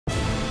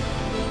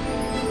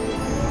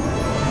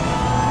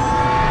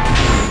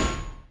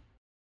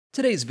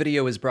Today's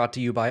video is brought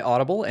to you by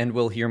Audible, and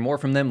we'll hear more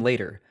from them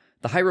later.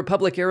 The High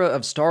Republic era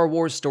of Star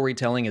Wars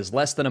storytelling is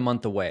less than a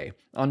month away.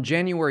 On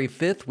January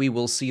 5th, we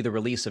will see the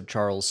release of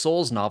Charles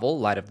Soule's novel,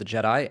 Light of the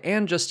Jedi,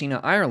 and Justina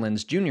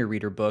Ireland's junior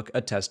reader book,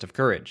 A Test of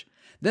Courage.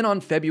 Then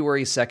on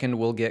February 2nd,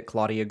 we'll get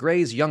Claudia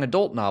Gray's young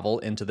adult novel,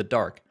 Into the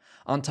Dark.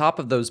 On top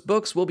of those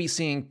books, we'll be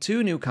seeing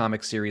two new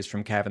comic series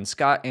from Cavan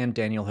Scott and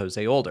Daniel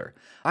Jose Older.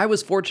 I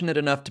was fortunate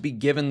enough to be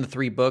given the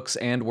three books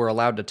and were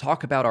allowed to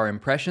talk about our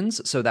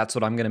impressions, so that's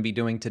what I'm going to be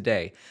doing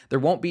today. There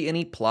won't be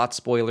any plot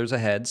spoilers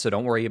ahead, so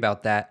don't worry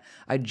about that.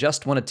 I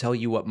just want to tell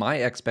you what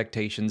my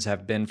expectations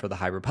have been for the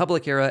High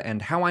Republic era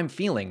and how I'm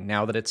feeling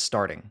now that it's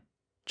starting.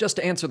 Just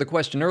to answer the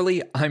question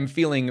early, I'm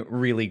feeling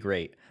really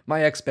great.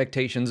 My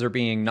expectations are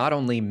being not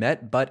only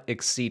met, but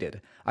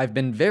exceeded. I've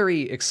been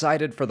very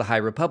excited for the High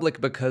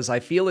Republic because I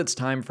feel it's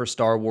time for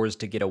Star Wars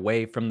to get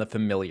away from the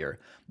familiar.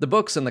 The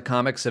books and the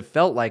comics have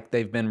felt like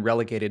they've been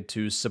relegated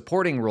to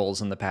supporting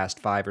roles in the past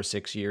 5 or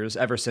 6 years,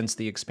 ever since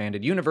the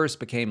Expanded Universe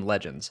became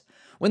Legends.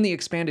 When the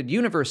Expanded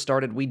Universe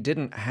started, we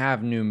didn't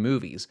have new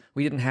movies.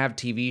 We didn't have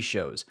TV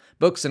shows.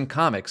 Books and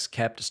comics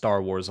kept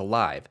Star Wars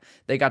alive.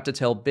 They got to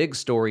tell big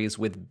stories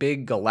with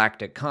big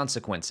galactic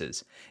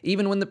consequences.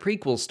 Even when the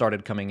prequels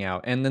started coming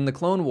out and then the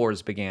Clone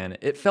Wars began,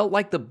 it felt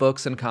like the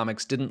books and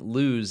comics didn't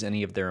lose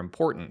any of their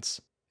importance.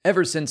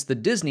 Ever since the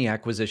Disney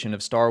acquisition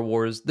of Star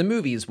Wars, the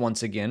movies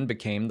once again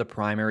became the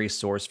primary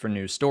source for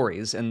new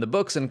stories, and the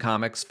books and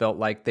comics felt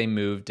like they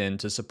moved in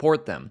to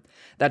support them.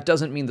 That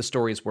doesn't mean the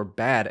stories were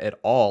bad at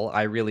all.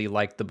 I really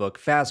liked the book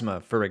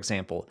Phasma, for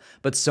example,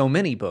 but so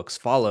many books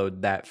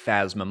followed that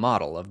Phasma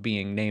model of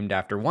being named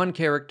after one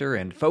character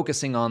and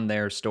focusing on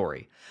their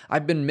story.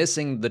 I've been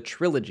missing the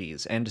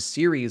trilogies and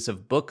series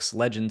of books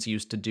Legends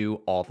used to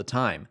do all the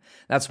time.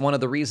 That's one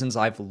of the reasons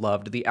I've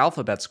loved the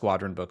Alphabet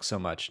Squadron books so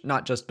much,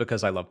 not just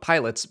because I love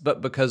pilots,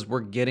 but because we're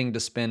getting to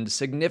spend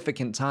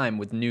significant time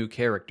with new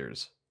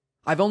characters.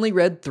 I've only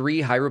read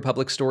 3 High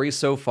Republic stories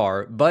so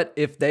far, but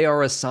if they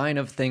are a sign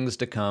of things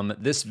to come,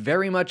 this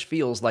very much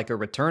feels like a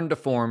return to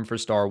form for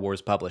Star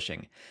Wars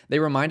publishing. They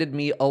reminded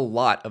me a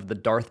lot of the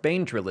Darth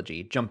Bane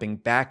trilogy, jumping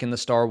back in the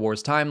Star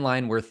Wars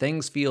timeline where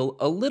things feel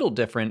a little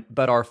different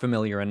but are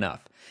familiar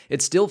enough.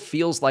 It still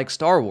feels like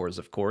Star Wars,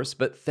 of course,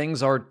 but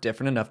things are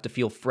different enough to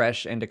feel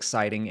fresh and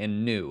exciting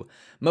and new.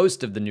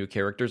 Most of the new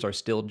characters are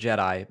still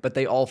Jedi, but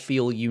they all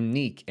feel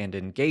unique and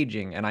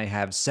engaging, and I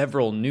have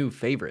several new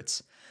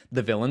favorites.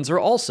 The villains are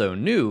also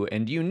new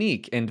and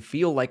unique and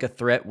feel like a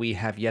threat we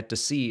have yet to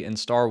see in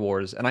Star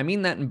Wars, and I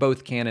mean that in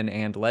both canon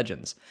and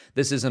Legends.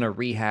 This isn't a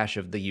rehash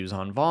of the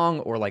Yuuzhan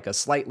Vong or like a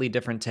slightly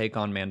different take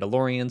on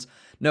Mandalorians.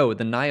 No,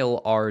 the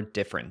Nihil are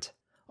different.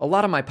 A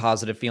lot of my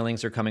positive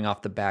feelings are coming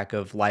off the back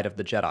of Light of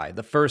the Jedi,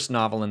 the first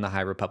novel in the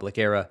High Republic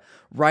era.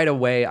 Right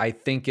away, I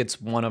think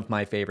it's one of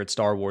my favorite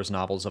Star Wars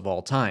novels of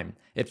all time.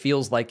 It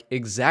feels like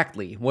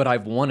exactly what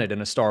I've wanted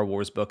in a Star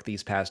Wars book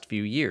these past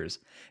few years.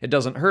 It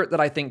doesn't hurt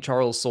that I think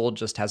Charles Soule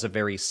just has a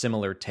very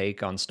similar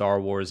take on Star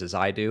Wars as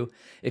I do.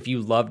 If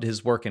you loved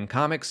his work in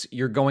comics,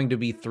 you're going to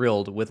be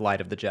thrilled with Light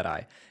of the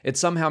Jedi. It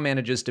somehow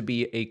manages to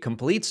be a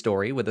complete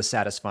story with a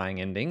satisfying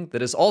ending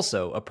that is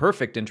also a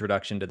perfect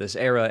introduction to this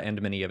era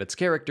and many of its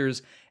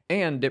characters,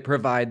 and it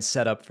provides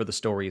setup for the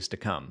stories to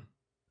come.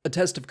 A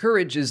Test of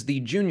Courage is the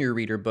junior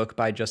reader book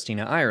by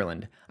Justina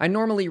Ireland. I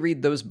normally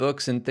read those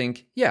books and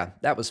think, yeah,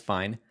 that was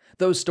fine.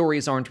 Those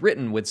stories aren't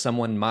written with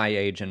someone my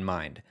age in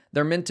mind.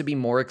 They're meant to be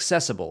more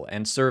accessible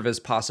and serve as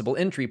possible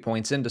entry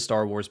points into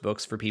Star Wars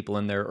books for people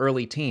in their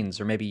early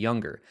teens or maybe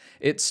younger.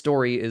 Its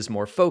story is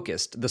more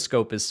focused, the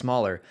scope is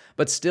smaller,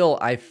 but still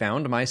I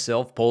found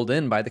myself pulled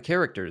in by the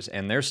characters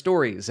and their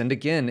stories, and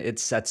again, it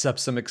sets up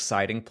some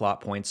exciting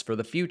plot points for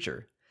the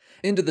future.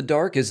 Into the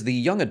Dark is the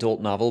young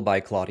adult novel by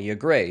Claudia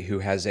Gray, who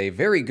has a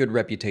very good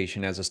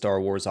reputation as a Star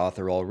Wars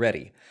author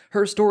already.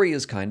 Her story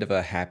is kind of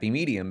a happy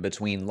medium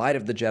between Light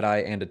of the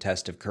Jedi and A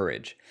Test of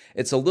Courage.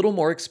 It's a little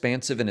more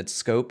expansive in its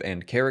scope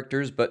and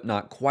characters, but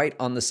not quite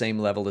on the same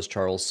level as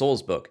Charles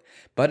Soule's book.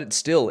 But it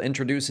still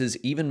introduces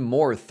even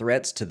more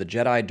threats to the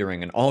Jedi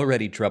during an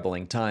already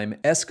troubling time,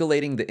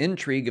 escalating the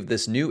intrigue of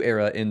this new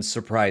era in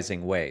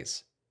surprising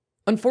ways.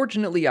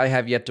 Unfortunately, I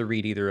have yet to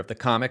read either of the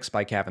comics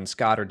by Cavan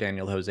Scott or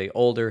Daniel Jose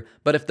Older,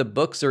 but if the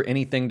books are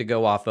anything to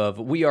go off of,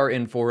 we are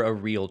in for a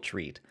real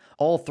treat.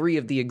 All 3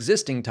 of the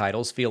existing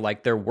titles feel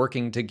like they're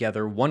working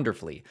together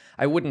wonderfully.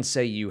 I wouldn't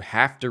say you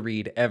have to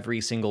read every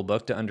single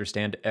book to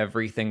understand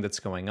everything that's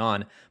going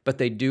on, but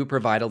they do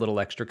provide a little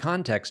extra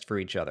context for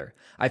each other.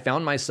 I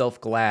found myself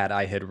glad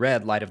I had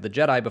read Light of the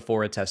Jedi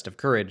before A Test of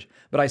Courage,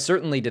 but I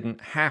certainly didn't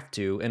have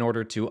to in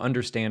order to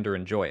understand or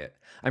enjoy it.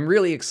 I'm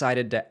really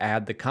excited to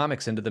add the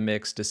comics into the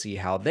mix to see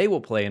how they will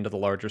play into the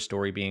larger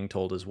story being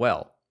told as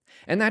well.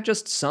 And that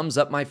just sums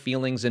up my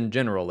feelings in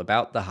general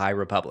about the High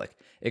Republic.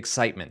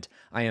 Excitement.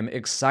 I am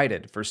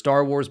excited for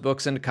Star Wars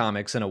books and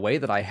comics in a way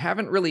that I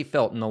haven't really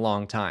felt in a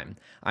long time.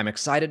 I'm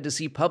excited to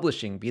see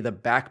publishing be the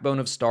backbone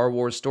of Star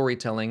Wars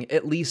storytelling,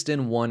 at least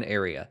in one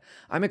area.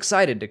 I'm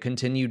excited to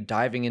continue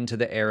diving into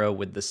the era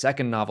with the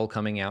second novel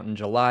coming out in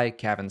July,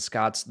 Cavan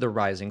Scott's The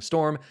Rising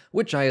Storm,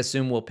 which I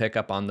assume will pick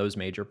up on those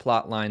major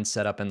plot lines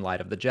set up in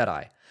Light of the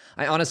Jedi.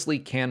 I honestly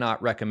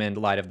cannot recommend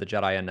Light of the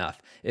Jedi enough.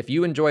 If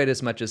you enjoy it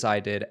as much as I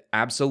did,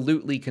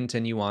 absolutely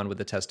continue on with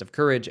The Test of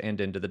Courage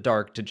and Into the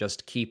Dark to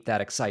just keep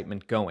that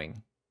excitement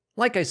going.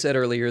 Like I said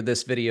earlier,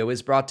 this video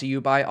is brought to you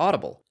by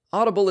Audible.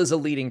 Audible is a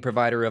leading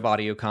provider of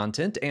audio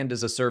content and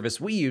is a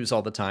service we use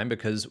all the time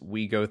because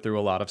we go through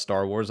a lot of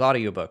Star Wars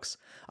audiobooks.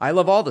 I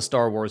love all the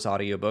Star Wars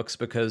audiobooks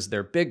because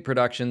they're big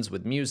productions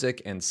with music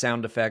and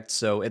sound effects,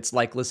 so it's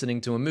like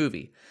listening to a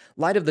movie.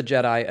 Light of the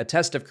Jedi, A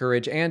Test of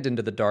Courage, and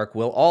Into the Dark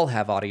will all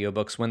have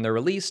audiobooks when they're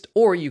released,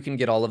 or you can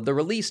get all of the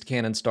released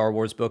canon Star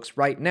Wars books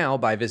right now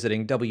by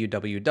visiting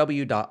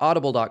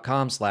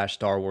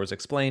www.audible.com/Star Wars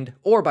Explained,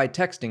 or by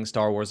texting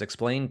Star Wars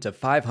Explained to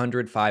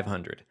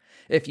 500-500.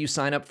 If you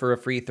sign up for a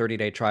free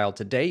 30-day trial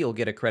today, you'll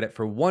get a credit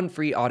for one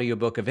free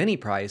audiobook of any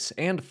price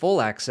and full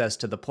access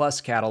to the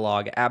Plus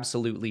catalog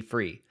absolutely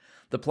free.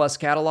 The Plus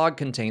catalog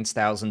contains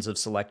thousands of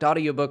select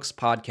audiobooks,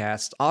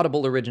 podcasts,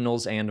 Audible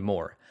originals, and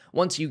more.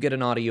 Once you get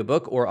an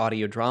audiobook or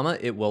audio drama,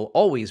 it will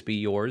always be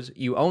yours.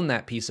 You own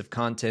that piece of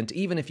content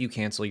even if you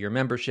cancel your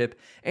membership,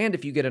 and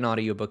if you get an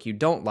audiobook you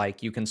don't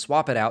like, you can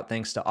swap it out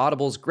thanks to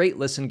Audible's Great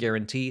Listen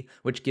Guarantee,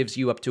 which gives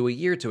you up to a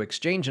year to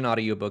exchange an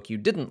audiobook you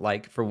didn't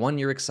like for one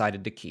you're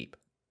excited to keep.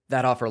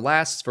 That offer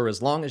lasts for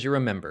as long as you're a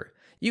member.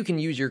 You can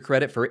use your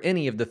credit for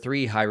any of the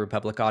 3 High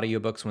Republic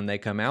audiobooks when they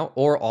come out,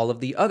 or all of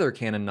the other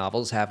canon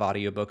novels have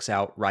audiobooks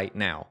out right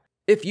now.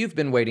 If you've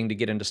been waiting to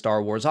get into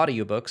Star Wars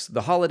audiobooks,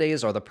 the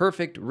holidays are the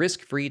perfect,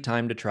 risk-free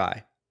time to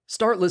try.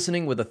 Start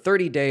listening with a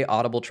 30-day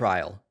Audible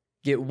trial.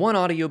 Get one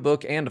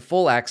audiobook and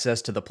full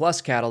access to the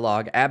Plus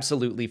catalog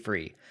absolutely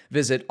free.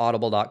 Visit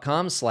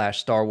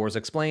audible.com/Star Wars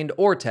Explained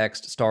or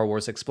text Star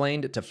Wars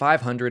Explained to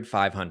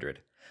 500-500.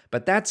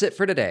 But that's it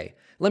for today.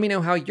 Let me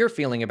know how you're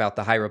feeling about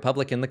the High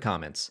Republic in the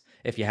comments.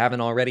 If you haven't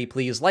already,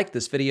 please like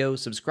this video,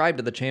 subscribe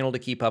to the channel to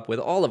keep up with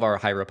all of our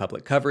High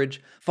Republic coverage,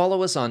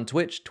 follow us on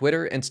Twitch,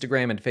 Twitter,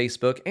 Instagram, and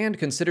Facebook, and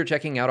consider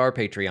checking out our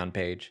Patreon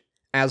page.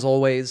 As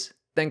always,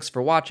 thanks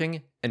for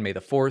watching, and may the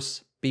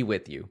Force be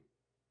with you.